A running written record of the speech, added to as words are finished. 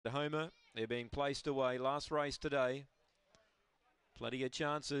The Homer, they're being placed away. Last race today. Plenty of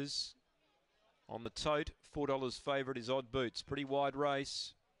chances. On the tote, $4 favourite is Odd Boots. Pretty wide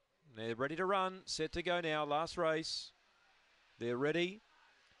race. They're ready to run. Set to go now. Last race. They're ready.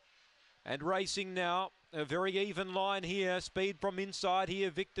 And racing now. A very even line here. Speed from inside here.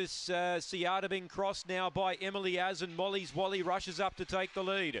 Victor Ciata being crossed now by Emily Az, and Molly's Wally rushes up to take the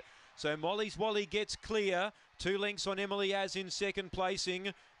lead. So Molly's Wally gets clear. 2 lengths on Emily Az in second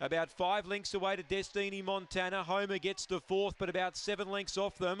placing. About 5 lengths away to Destiny Montana. Homer gets to 4th, but about 7 lengths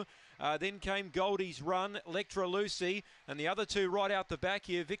off them. Then came Goldie's Run, Electra Lucy, and the other 2 right out the back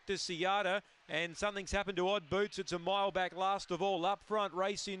here, Victor Ciata. And something's happened to Odd Boots. It's a mile back last of all. Up front,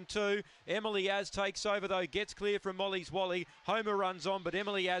 race in 2. Emily Az takes over though, gets clear from Molly's Wally. Homer runs on, but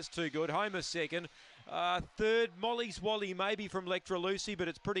Emily Az too good. Homer second. Third, Molly's Wally maybe from Electra Lucy, but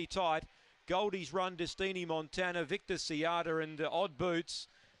it's pretty tight. Goldie's Run, Destiny Montana, Victor Ciata, and Odd Boots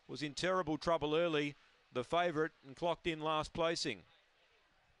was in terrible trouble early, the favourite, and clocked in last placing.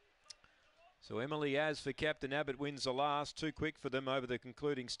 So Emily Az for Captain Abbott wins the last. Too quick for them over the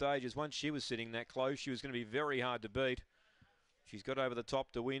concluding stages. Once she was sitting that close, she was going to be very hard to beat. She's got over the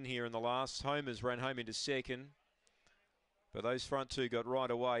top to win here in the last. Homer's ran home into second, but those front 2 got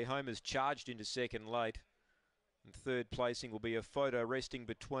right away. Homer's charged into second late. And third placing will be a photo resting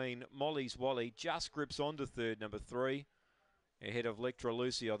between Molly's Wally. Just grips onto third, number 3. Ahead of Electra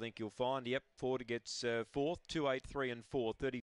Lucy, I think you'll find. Yep, Ford gets 4th, 2, 8, 3 and 4.